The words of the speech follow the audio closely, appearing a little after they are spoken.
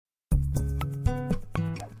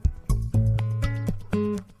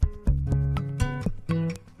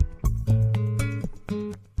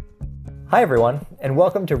Hi everyone, and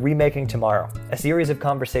welcome to Remaking Tomorrow, a series of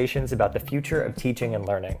conversations about the future of teaching and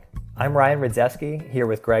learning. I'm Ryan Ridzeski, here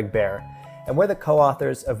with Greg Baer, and we're the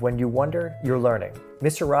co-authors of When You Wonder, You're Learning,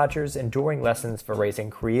 Mr. Rogers' Enduring Lessons for Raising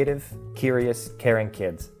Creative, Curious, Caring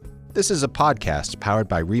Kids. This is a podcast powered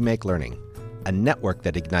by Remake Learning, a network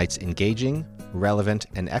that ignites engaging, relevant,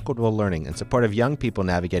 and equitable learning in support of young people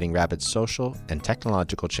navigating rapid social and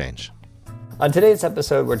technological change. On today's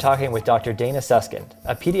episode, we're talking with Dr. Dana Suskind,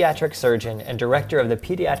 a pediatric surgeon and director of the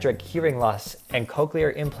Pediatric Hearing Loss and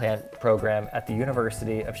Cochlear Implant Program at the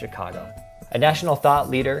University of Chicago. A national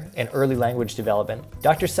thought leader in early language development,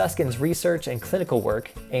 Dr. Suskind's research and clinical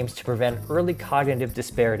work aims to prevent early cognitive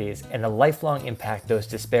disparities and the lifelong impact those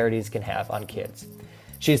disparities can have on kids.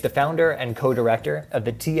 She is the founder and co-director of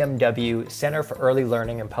the TMW Center for Early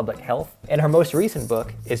Learning and Public Health, and her most recent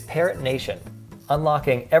book is Parent Nation: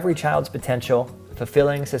 Unlocking Every Child's Potential,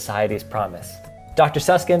 Fulfilling Society's Promise. Dr.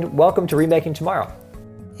 Suskind, welcome to Remaking Tomorrow.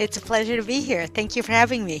 It's a pleasure to be here. Thank you for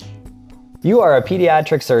having me. You are a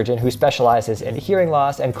pediatric surgeon who specializes in hearing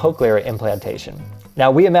loss and cochlear implantation.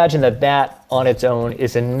 Now, we imagine that on its own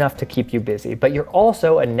is enough to keep you busy, but you're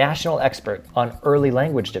also a national expert on early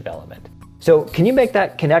language development. So can you make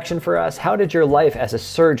that connection for us? How did your life as a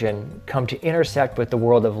surgeon come to intersect with the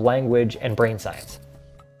world of language and brain science?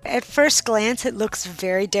 At first glance, it looks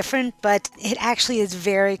very different, but it actually is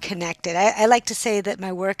very connected. I like to say that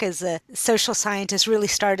my work as a social scientist really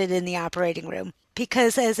started in the operating room.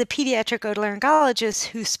 Because as a pediatric otolaryngologist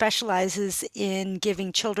who specializes in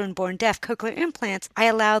giving children born deaf cochlear implants, I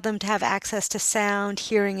allow them to have access to sound,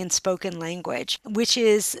 hearing, and spoken language, which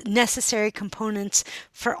is necessary components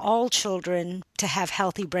for all children to have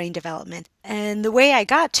healthy brain development. And the way I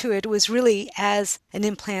got to it was really as an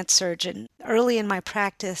implant surgeon. Early in my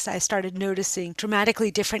practice, I started noticing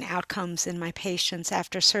dramatically different outcomes in my patients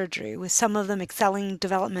after surgery, with some of them excelling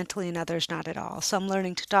developmentally and others not at all, some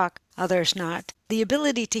learning to talk, others not. The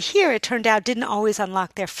ability to hear, it turned out, didn't always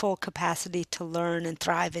unlock their full capacity to learn and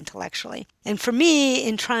thrive intellectually. And for me,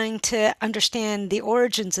 in trying to understand the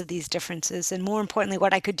origins of these differences, and more importantly,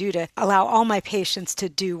 what I could do to allow all my patients to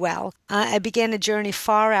do well, I began a journey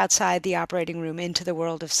far outside the operating room into the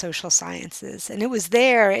world of social sciences. And it was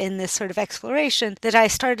there in this sort of exploration that I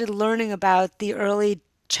started learning about the early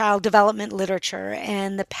child development literature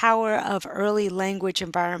and the power of early language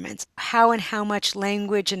environments. How and how much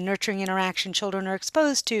language and nurturing interaction children are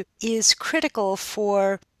exposed to is critical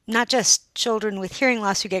for not just children with hearing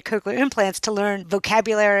loss who get cochlear implants to learn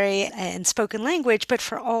vocabulary and spoken language, but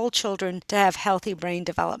for all children to have healthy brain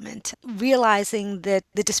development. Realizing that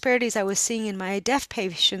the disparities I was seeing in my deaf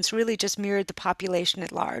patients really just mirrored the population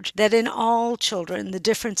at large. That in all children, the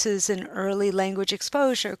differences in early language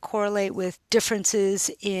exposure correlate with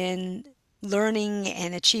differences in learning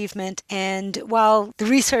and achievement. And while the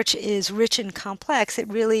research is rich and complex,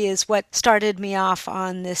 it really is what started me off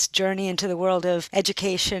on this journey into the world of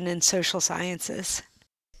education and social sciences.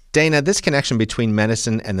 Dana, this connection between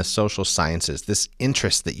medicine and the social sciences, this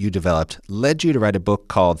interest that you developed, led you to write a book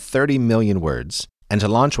called 30 Million Words and to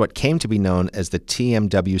launch what came to be known as the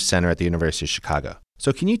TMW Center at the University of Chicago.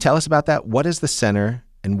 So can you tell us about that? What is the center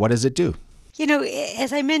and what does it do? You know,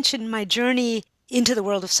 as I mentioned, my journey into the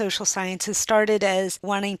world of social sciences started as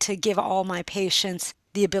wanting to give all my patients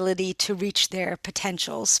the ability to reach their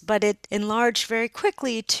potentials, but it enlarged very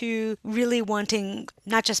quickly to really wanting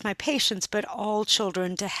not just my patients, but all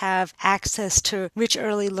children to have access to rich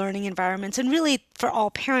early learning environments, and really for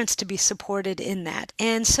all parents to be supported in that.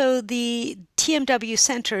 And so the TMW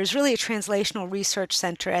Center is really a translational research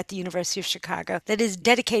center at the University of Chicago that is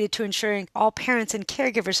dedicated to ensuring all parents and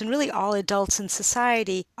caregivers, and really all adults in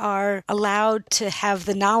society, are allowed to have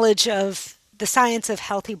the knowledge of the science of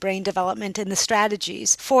healthy brain development and the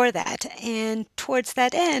strategies for that. And towards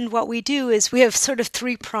that end, what we do is we have sort of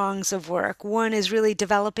three prongs of work. One is really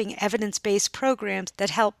developing evidence-based programs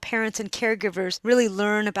that help parents and caregivers really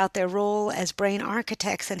learn about their role as brain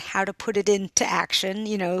architects and how to put it into action,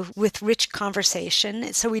 with rich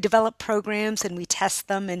conversation. So we develop programs and we test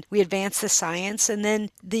them and we advance the science. And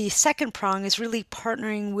then the second prong is really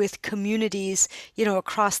partnering with communities,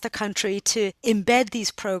 across the country to embed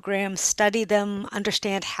these programs, study them,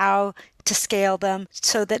 understand how to scale them,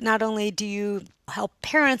 so that not only do you help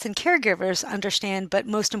parents and caregivers understand, but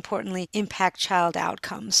most importantly, impact child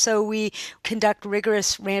outcomes. So we conduct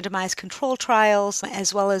rigorous randomized control trials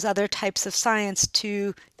as well as other types of science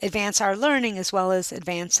to advance our learning as well as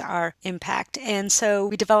advance our impact. And so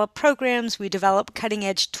we develop programs, we develop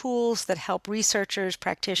cutting-edge tools that help researchers,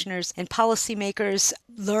 practitioners, and policymakers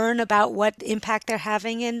learn about what impact they're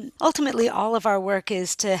having. And ultimately, all of our work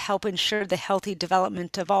is to help ensure the healthy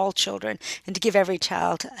development of all children and to give every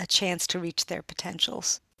child a chance to reach their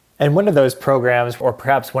potentials. And one of those programs, or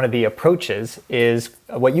perhaps one of the approaches, is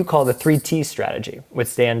what you call the 3T strategy, which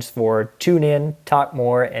stands for tune in, talk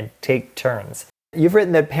more, and take turns. You've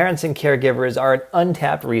written that parents and caregivers are an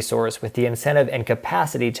untapped resource with the incentive and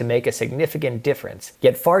capacity to make a significant difference,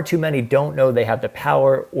 yet far too many don't know they have the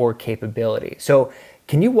power or capability. So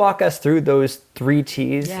can you walk us through those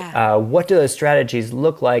 3Ts? Yeah. What do those strategies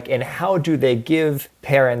look like, and how do they give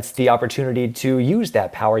parents the opportunity to use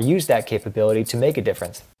that power, use that capability to make a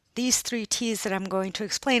difference? These 3Ts that I'm going to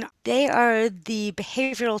explain, they are the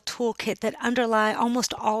behavioral toolkit that underlie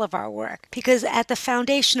almost all of our work. Because at the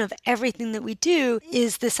foundation of everything that we do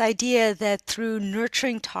is this idea that through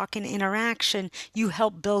nurturing talk and interaction, you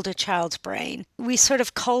help build a child's brain. We sort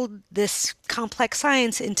of code this complex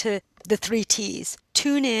science into the 3Ts.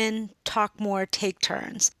 Tune in, talk more, take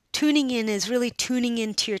turns. Tuning in is really tuning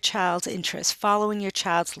into your child's interests, following your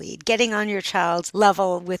child's lead, getting on your child's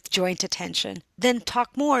level with joint attention. Then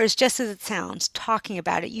talk more is just as it sounds, talking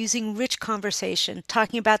about it, using rich conversation,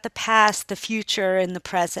 talking about the past, the future, and the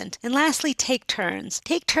present. And lastly, take turns.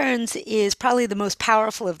 Take turns is probably the most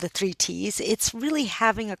powerful of the 3Ts. It's really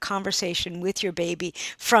having a conversation with your baby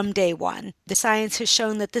from day one. The science has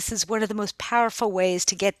shown that this is one of the most powerful ways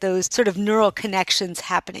to get those sort of neural connections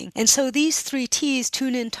happening. And so these 3Ts,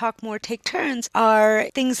 tune in, talk more, take turns, are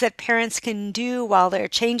things that parents can do while they're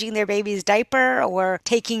changing their baby's diaper or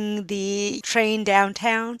taking the train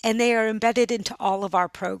downtown, and they are embedded into all of our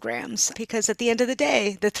programs because at the end of the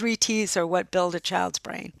day, the 3Ts are what build a child's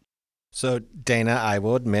brain. So, Dana, I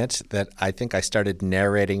will admit that I think I started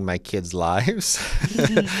narrating my kids' lives.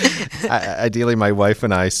 Ideally, my wife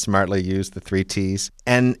and I smartly use the 3Ts.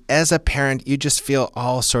 And as a parent, you just feel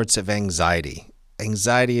all sorts of anxiety.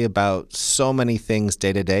 Anxiety about so many things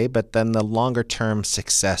day to day, but then the longer term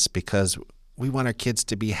success, because we want our kids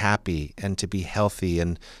to be happy and to be healthy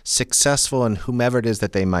and successful in whomever it is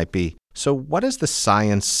that they might be. So what does the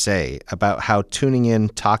science say about how tuning in,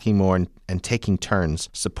 talking more, and taking turns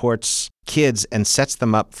supports kids and sets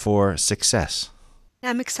them up for success?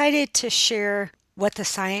 I'm excited to share what the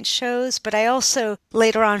science shows, but I also,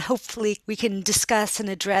 later on, hopefully we can discuss and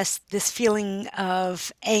address this feeling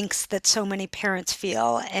of angst that so many parents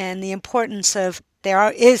feel and the importance of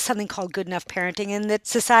there is something called good enough parenting, and that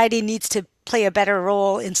society needs to play a better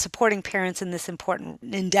role in supporting parents in this important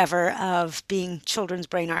endeavor of being children's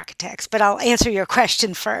brain architects. But I'll answer your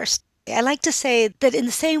question first. I like to say that in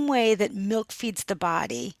the same way that milk feeds the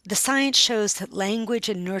body, the science shows that language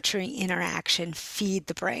and nurturing interaction feed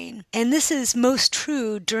the brain. And this is most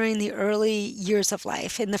true during the early years of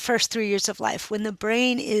life, in the first 3 years of life, when the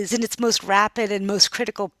brain is in its most rapid and most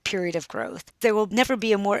critical period of growth. There will never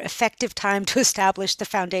be a more effective time to establish the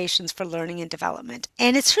foundations for learning and development.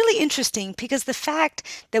 And it's really interesting because the fact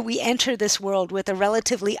that we enter this world with a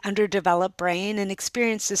relatively underdeveloped brain and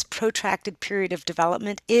experience this protracted period of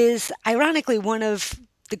development is ironically one of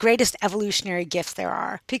the greatest evolutionary gifts there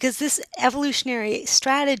are, because this evolutionary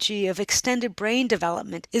strategy of extended brain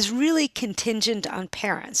development is really contingent on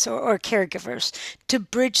parents or caregivers to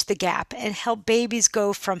bridge the gap and help babies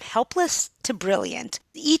go from helpless to brilliant.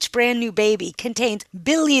 Each brand new baby contains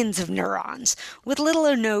billions of neurons with little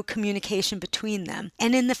or no communication between them.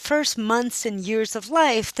 And in the first months and years of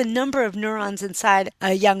life, the number of neurons inside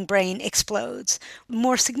a young brain explodes.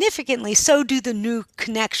 More significantly, so do the new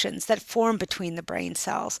connections that form between the brain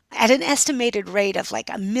cells at an estimated rate of like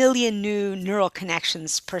 1 million new neural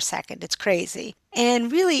connections per second. It's crazy.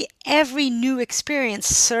 And really, every new experience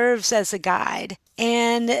serves as a guide.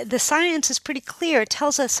 And the science is pretty clear. It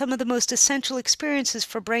tells us some of the most essential experiences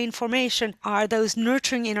for brain formation are those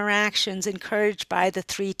nurturing interactions encouraged by the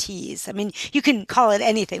 3Ts. I mean, you can call it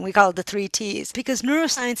anything. We call it the 3Ts because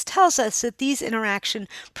neuroscience tells us that these interactions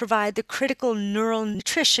provide the critical neural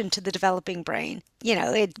nutrition to the developing brain. You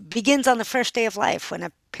know, it begins on the first day of life when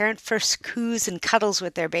a parent first coos and cuddles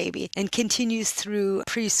with their baby and continues through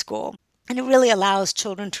preschool. And it really allows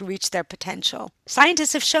children to reach their potential.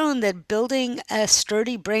 Scientists have shown that building a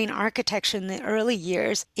sturdy brain architecture in the early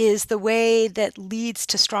years is the way that leads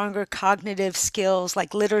to stronger cognitive skills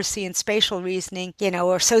like literacy and spatial reasoning,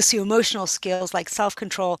 or socio-emotional skills like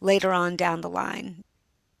self-control later on down the line.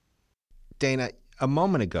 Dana, a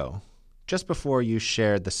moment ago, just before you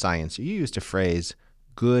shared the science, you used a phrase,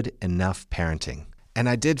 good enough parenting. And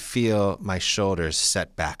I did feel my shoulders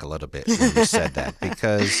set back a little bit when you said that,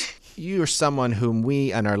 because you are someone whom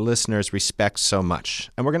we and our listeners respect so much.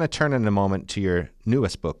 And we're going to turn in a moment to your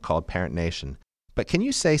newest book called Parent Nation. But can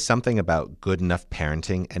you say something about good enough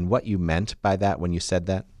parenting and what you meant by that when you said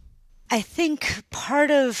that? I think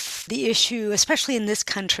part of the issue, especially in this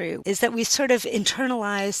country, is that we sort of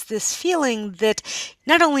internalize this feeling that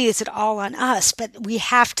not only is it all on us, but we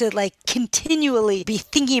have to continually be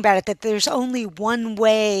thinking about it, that there's only one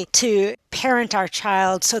way to parent our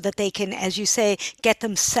child so that they can, as you say, get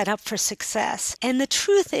them set up for success. And the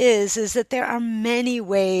truth is that there are many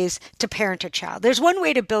ways to parent a child. There's one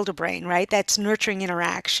way to build a brain, right? That's nurturing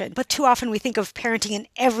interaction. But too often we think of parenting in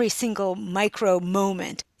every single micro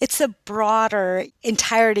moment. It's the broader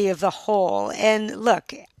entirety of the whole. And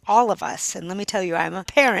look, all of us, and let me tell you, I'm a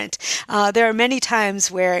parent. There are many times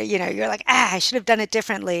where, you're like, I should have done it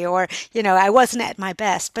differently, or, I wasn't at my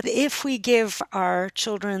best. But if we give our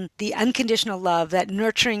children the unconditional love, that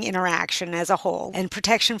nurturing interaction as a whole, and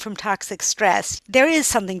protection from toxic stress, there is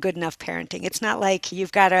something good enough parenting. It's not like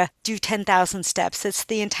you've got to do 10,000 steps. It's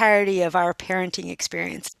the entirety of our parenting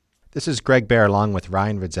experience. This is Greg Bear along with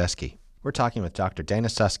Ryan Rudzeski. We're talking with Dr. Dana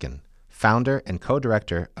Suskind, founder and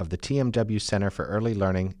co-director of the TMW Center for Early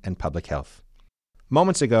Learning and Public Health.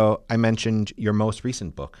 Moments ago, I mentioned your most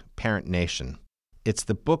recent book, Parent Nation. It's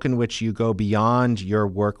the book in which you go beyond your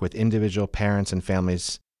work with individual parents and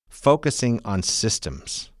families, focusing on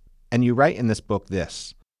systems. And you write in this book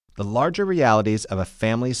this: the larger realities of a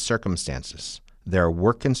family's circumstances, their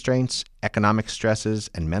work constraints, economic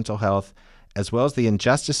stresses, and mental health, as well as the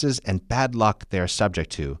injustices and bad luck they are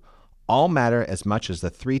subject to, all matter as much as the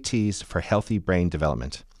 3 T's for healthy brain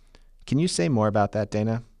development. Can you say more about that,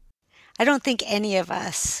 Dana? I don't think any of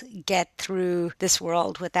us get through this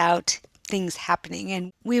world without things happening,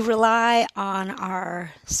 and we rely on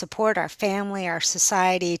our support, our family, our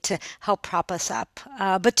society to help prop us up.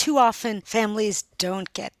 But too often, families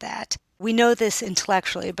don't get that. We know this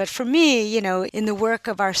intellectually, but for me, in the work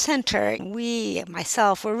of our center, we're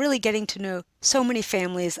really getting to know so many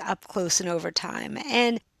families up close and over time.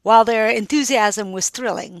 And while their enthusiasm was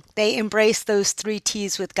thrilling, they embraced those 3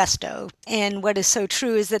 T's with gusto. And what is so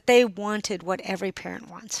true is that they wanted what every parent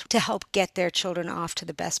wants, to help get their children off to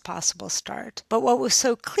the best possible start. But what was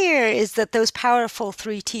so clear is that those powerful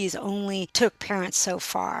 3 T's only took parents so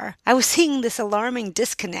far. I was seeing this alarming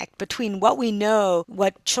disconnect between what we know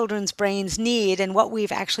what children's brains need and what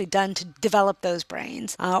we've actually done to develop those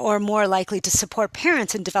brains, or more likely to support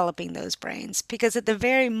parents in developing those brains. Because at the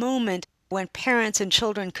very moment when parents and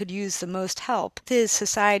children could use the most help, this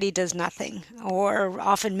society does nothing, or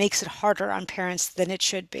often makes it harder on parents than it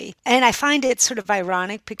should be. And I find it sort of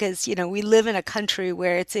ironic because, we live in a country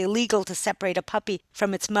where it's illegal to separate a puppy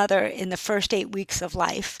from its mother in the first 8 weeks of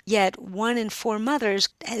life. Yet 1 in 4 mothers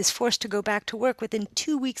is forced to go back to work within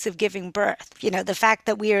 2 weeks of giving birth. The fact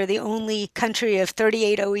that we are the only country of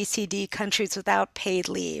 38 OECD countries without paid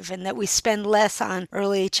leave, and that we spend less on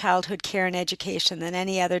early childhood care and education than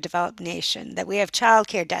any other developed nation, that we have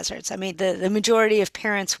childcare deserts. I mean, the majority of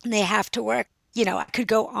parents, when they have to work, I could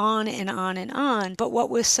go on and on and on. But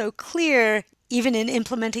what was so clear, even in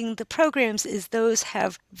implementing the programs, is those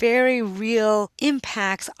have very real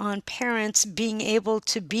impacts on parents being able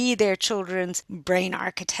to be their children's brain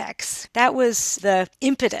architects. That was the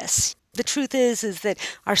impetus. The truth is that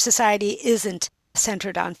our society isn't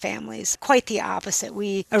centered on families. Quite the opposite.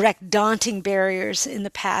 We erect daunting barriers in the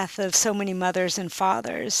path of so many mothers and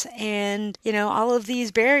fathers. And, all of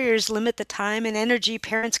these barriers limit the time and energy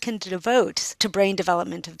parents can devote to brain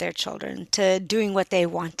development of their children, to doing what they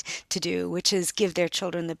want to do, which is give their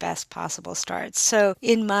children the best possible start. So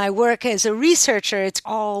in my work as a researcher, it's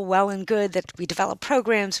all well and good that we develop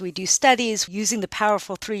programs, we do studies using the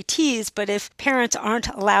powerful 3 T's, but if parents aren't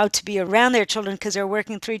allowed to be around their children because they're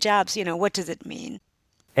working 3 jobs, what does it mean?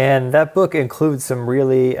 And that book includes some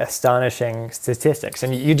really astonishing statistics.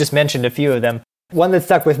 And you just mentioned a few of them. One that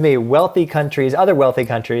stuck with me: other wealthy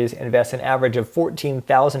countries invest an average of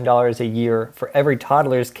 $14,000 a year for every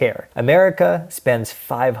toddler's care. America spends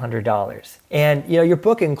 $500. And, your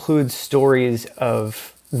book includes stories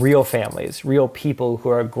of real families, real people who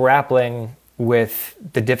are grappling with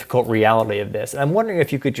the difficult reality of this. And I'm wondering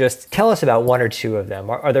if you could just tell us about 1 or 2 of them.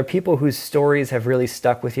 Are there people whose stories have really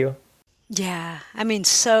stuck with you? Yeah, I mean,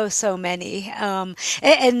 so many.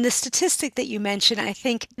 And the statistic that you mentioned, I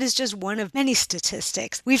think, is just one of many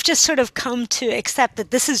statistics. We've just sort of come to accept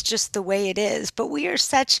that this is just the way it is, but we are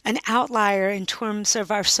such an outlier in terms of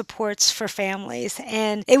our supports for families.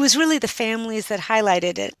 And it was really the families that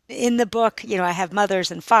highlighted it. In the book, I have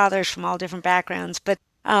mothers and fathers from all different backgrounds, but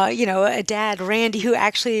a dad, Randy, who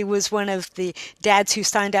actually was one of the dads who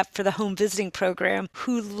signed up for the home visiting program,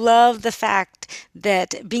 who loved the fact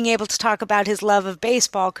that being able to talk about his love of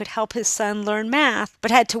baseball could help his son learn math,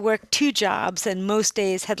 but had to work 2 jobs and most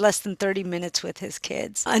days had less than 30 minutes with his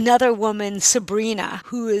kids. Another woman, Sabrina,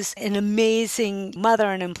 who is an amazing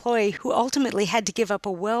mother and employee who ultimately had to give up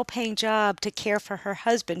a well-paying job to care for her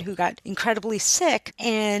husband who got incredibly sick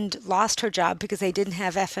and lost her job because they didn't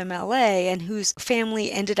have FMLA, and whose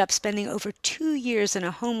family ended up spending over 2 years in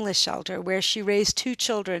a homeless shelter where she raised 2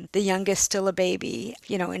 children, the youngest still a baby,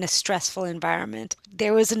 in a stressful environment.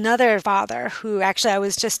 There was another father who actually I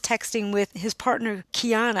was just texting with his partner,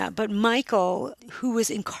 Kiana, but Michael, who was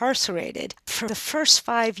incarcerated for the first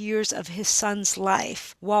 5 years of his son's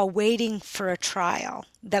life while waiting for a trial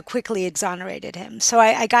that quickly exonerated him. So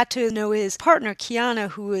I got to know his partner, Kiana,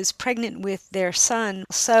 who was pregnant with their son.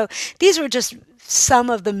 So these were just some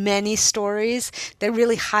of the many stories that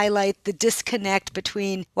really highlight the disconnect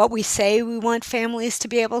between what we say we want families to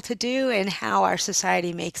be able to do and how our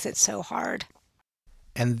society makes it so hard.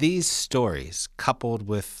 And these stories, coupled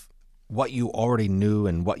with what you already knew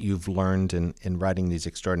and what you've learned in writing these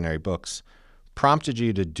extraordinary books, prompted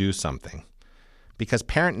you to do something. Because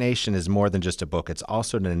Parent Nation is more than just a book. It's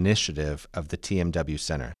also an initiative of the TMW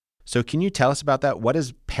Center. So can you tell us about that? What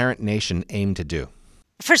does Parent Nation aim to do?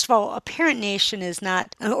 First of all, a Parent Nation is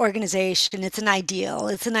not an organization, it's an ideal.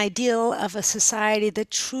 It's an ideal of a society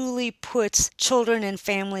that truly puts children and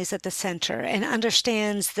families at the center and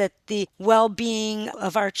understands that the well-being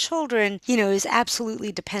of our children, is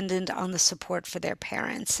absolutely dependent on the support for their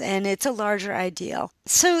parents. And it's a larger ideal.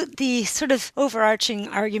 So the sort of overarching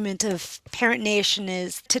argument of Parent Nation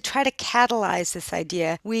is to try to catalyze this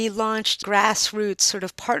idea. We launched grassroots, sort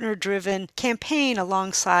of partner-driven campaign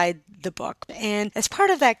alongside the book. And as part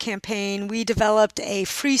of that campaign, we developed a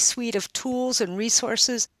free suite of tools and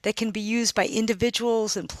resources that can be used by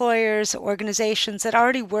individuals, employers, organizations that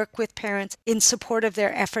already work with parents in support of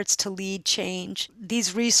their efforts to lead change.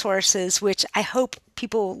 These resources, which I hope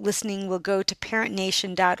people listening will go to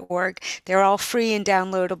parentnation.org. They're all free and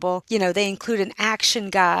downloadable. They include an action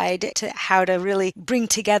guide to how to really bring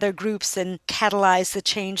together groups and catalyze the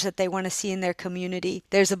change that they want to see in their community.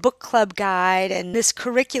 There's a book club guide and this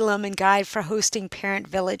curriculum and guide for hosting parent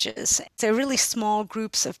villages. They're really small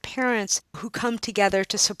groups of parents who come together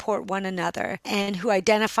to support one another and who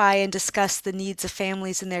identify and discuss the needs of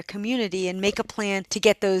families in their community and make a plan to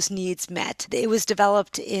get those needs met. It was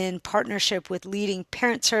developed in partnership with leading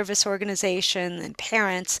parent service organization and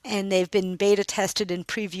parents, and they've been beta tested and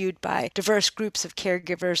previewed by diverse groups of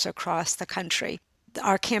caregivers across the country.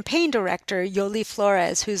 Our campaign director, Yoli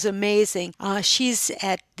Flores, who's amazing, she's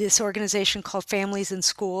at this organization called Families in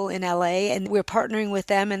School in LA, and we're partnering with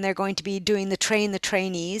them, and they're going to be doing the Train the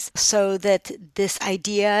Trainees so that this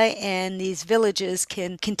idea and these villages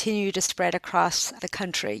can continue to spread across the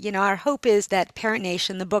country. Our hope is that Parent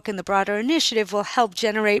Nation, the book and the broader initiative, will help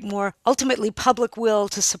generate more, ultimately, public will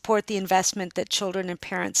to support the investment that children and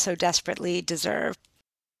parents so desperately deserve.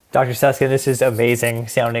 Dr. Suskind, this is amazing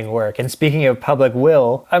sounding work. And speaking of public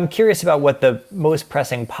will, I'm curious about what the most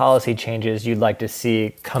pressing policy changes you'd like to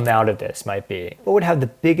see come out of this might be. What would have the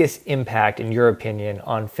biggest impact, in your opinion,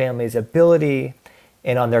 on families' ability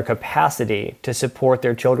and on their capacity to support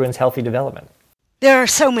their children's healthy development? There are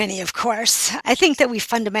so many, of course. I think that we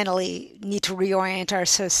fundamentally need to reorient our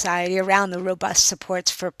society around the robust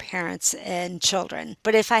supports for parents and children.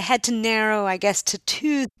 But if I had to narrow, I guess, to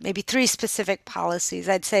 2, maybe 3 specific policies,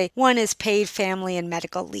 I'd say one is paid family and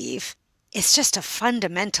medical leave. It's just a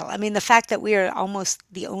fundamental. I mean, the fact that we are almost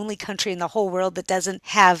the only country in the whole world that doesn't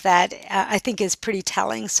have that, I think is pretty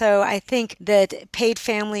telling. So I think that paid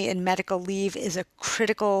family and medical leave is a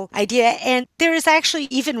critical idea. And there is actually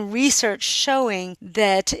even research showing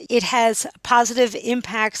that it has positive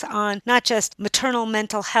impacts on not just maternal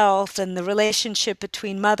mental health and the relationship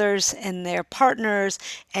between mothers and their partners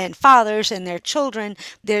and fathers and their children.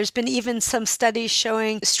 There's been even some studies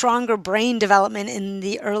showing stronger brain development in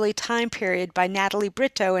the early time period period by Natalie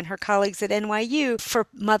Brito and her colleagues at NYU for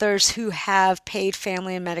mothers who have paid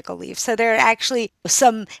family and medical leave. So there are actually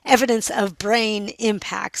some evidence of brain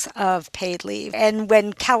impacts of paid leave. And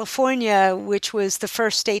when California, which was the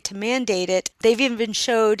first state to mandate it, they've even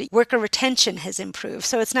showed worker retention has improved.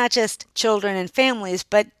 So it's not just children and families,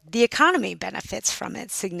 but the economy benefits from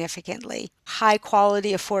it significantly. High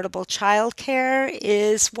quality, affordable childcare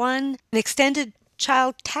is one. An extended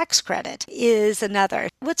child tax credit is another.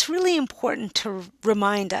 What's really important to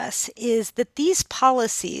remind us is that these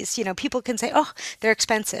policies, people can say, oh, they're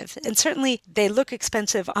expensive. And certainly they look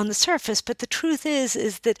expensive on the surface. But the truth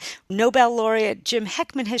is that Nobel laureate Jim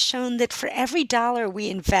Heckman has shown that for every dollar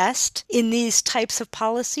we invest in these types of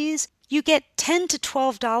policies, you get $10 to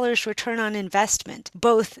 $12 return on investment,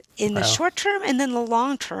 both in the short term and then the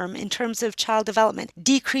long term in terms of child development,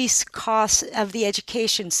 decreased costs of the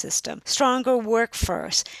education system, stronger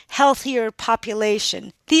workforce, healthier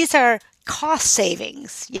population. These are cost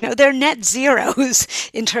savings. They're net zeros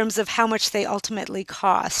in terms of how much they ultimately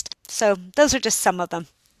cost. So those are just some of them.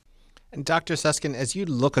 And Dr. Suskind, as you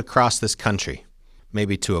look across this country,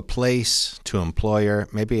 maybe to a place, to an employer,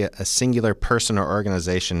 maybe a singular person or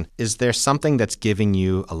organization, is there something that's giving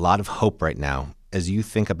you a lot of hope right now as you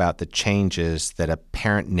think about the changes that a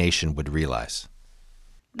parent nation would realize?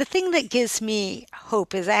 The thing that gives me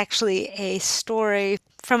hope is actually a story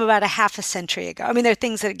from about a half a century ago. I mean, there are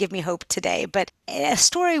things that give me hope today, but a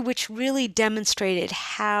story which really demonstrated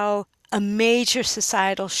how a major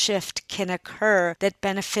societal shift can occur that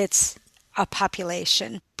benefits a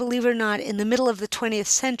population. Believe it or not, in the middle of the 20th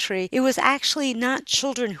century, it was actually not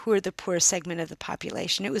children who were the poorest segment of the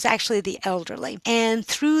population. It was actually the elderly. And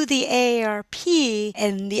through the AARP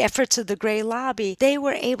and the efforts of the Gray Lobby, they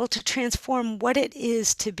were able to transform what it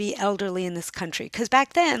is to be elderly in this country. Because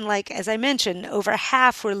back then, as I mentioned, over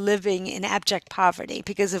half were living in abject poverty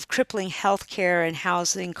because of crippling health care and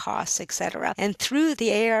housing costs, etc. And through the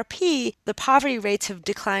AARP, the poverty rates have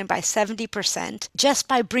declined by 70% just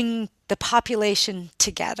by bringing the population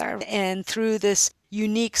together and through this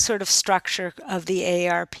unique sort of structure of the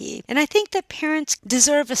AARP. And I think that parents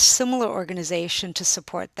deserve a similar organization to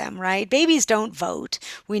support them, right? Babies don't vote.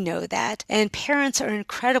 We know that. And parents are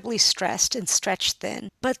incredibly stressed and stretched thin.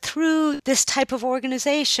 But through this type of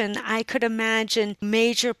organization, I could imagine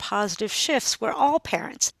major positive shifts where all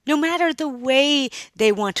parents, no matter the way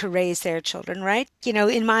they want to raise their children, right?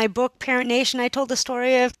 In my book, Parent Nation, I told the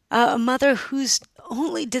story of a mother whose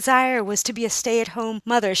only desire was to be a stay-at-home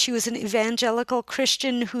mother. She was an evangelical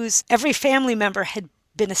Christian whose every family member had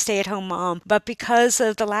been a stay-at-home mom, but because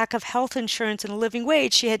of the lack of health insurance and a living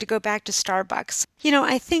wage, she had to go back to Starbucks.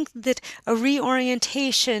 I think that a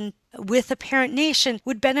reorientation with a parent nation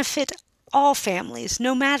would benefit all families,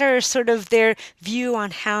 no matter sort of their view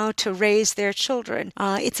on how to raise their children.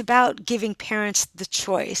 It's about giving parents the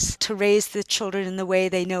choice to raise the children in the way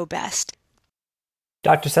they know best.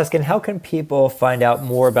 Dr. Suskind, how can people find out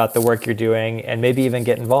more about the work you're doing and maybe even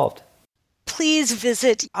get involved? Please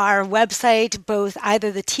visit our website, both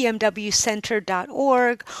either the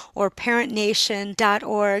tmwcenter.org or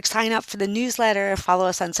parentnation.org. Sign up for the newsletter, follow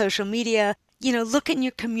us on social media. Look in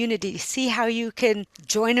your community, see how you can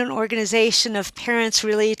join an organization of parents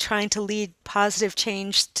really trying to lead positive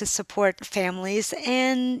change to support families.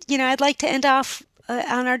 And, I'd like to end off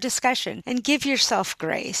on our discussion and give yourself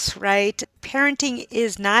grace, right? Parenting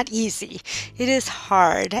is not easy. It is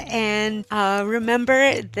hard. And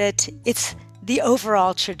remember that it's the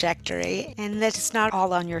overall trajectory and that it's not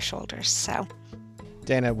all on your shoulders. So,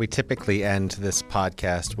 Dana, we typically end this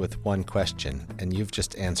podcast with one question, and you've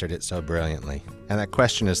just answered it so brilliantly. And that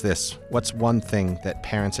question is this: what's one thing that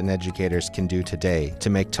parents and educators can do today to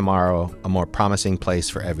make tomorrow a more promising place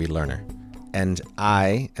for every learner? And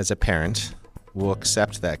I, as a parent, will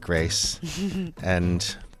accept that grace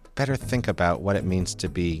and better think about what it means to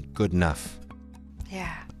be good enough.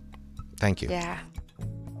 Yeah. Thank you. Yeah.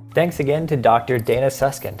 Thanks again to Dr. Dana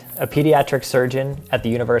Suskind, a pediatric surgeon at the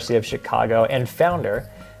University of Chicago and founder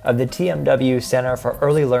of the TMW Center for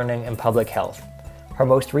Early Learning and Public Health. Her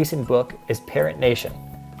most recent book is Parent Nation,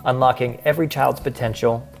 Unlocking Every Child's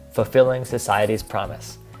Potential, Fulfilling Society's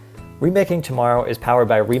Promise. Remaking Tomorrow is powered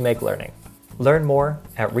by Remake Learning. Learn more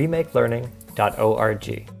at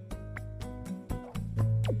remakelearning.org.